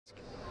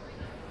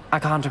I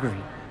can't agree.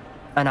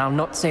 And I'll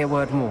not say a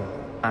word more.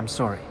 I'm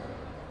sorry.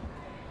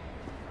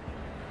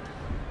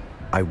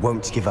 I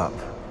won't give up.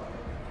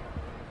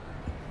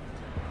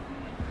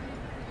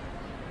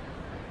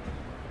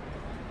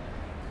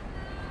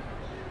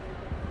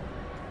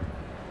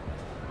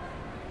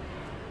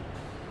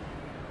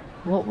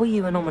 What were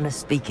you and Ominous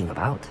speaking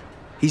about?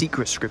 His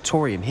secret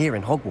scriptorium here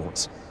in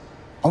Hogwarts.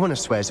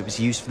 Ominous swears it was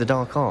used for the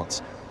dark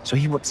arts, so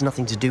he wants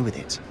nothing to do with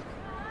it.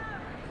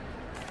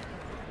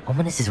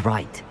 Ominous is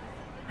right.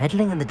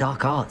 Meddling in the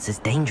dark arts is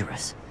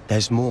dangerous.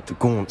 There's more. The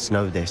Gaunts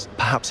know this.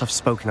 Perhaps I've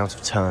spoken out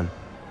of turn.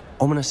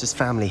 Ominous's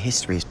family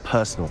history is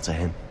personal to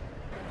him.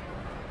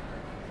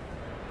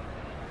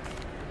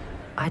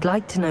 I'd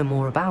like to know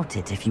more about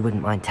it if you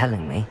wouldn't mind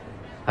telling me.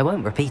 I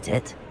won't repeat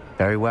it.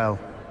 Very well.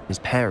 His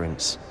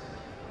parents.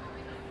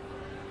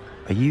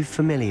 Are you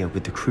familiar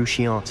with the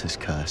Cruciatus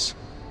curse?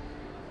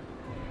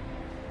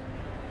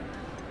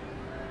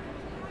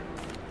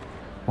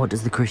 What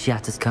does the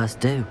Cruciatus curse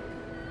do?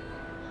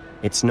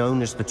 It's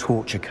known as the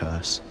torture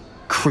curse.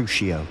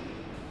 Crucio.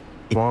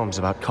 It arms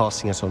about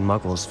casting us on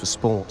muggles for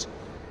sport.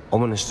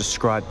 Ominous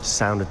described the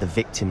sound of the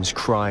victims'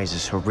 cries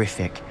as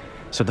horrific,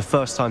 so the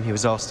first time he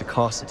was asked to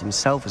cast it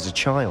himself as a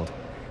child,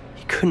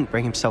 he couldn't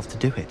bring himself to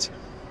do it.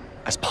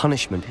 As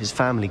punishment, his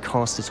family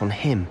cast it on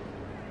him.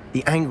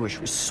 The anguish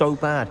was so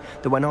bad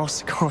that when asked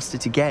to cast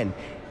it again,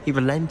 he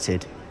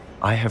relented.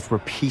 I have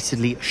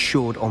repeatedly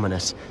assured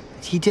Ominous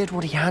that he did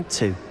what he had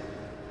to,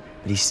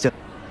 but he still...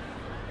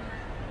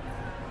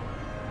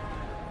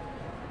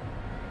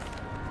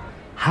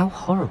 How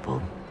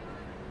horrible.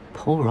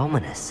 Poor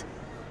Ominous.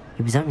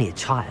 He was only a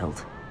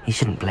child. He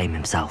shouldn't blame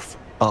himself.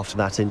 After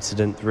that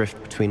incident, the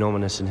rift between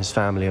Ominous and his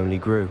family only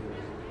grew.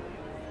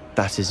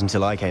 That is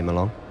until I came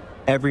along.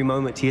 Every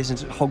moment he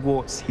isn't at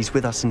Hogwarts, he's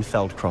with us in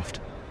Feldcroft.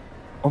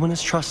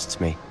 Ominous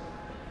trusts me.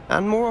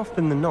 And more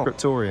often than not,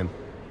 Scriptorium.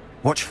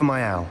 Watch for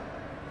my owl.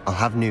 I'll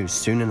have news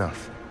soon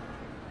enough.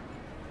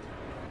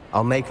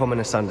 I'll make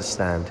Ominous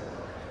understand.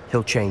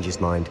 He'll change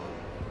his mind.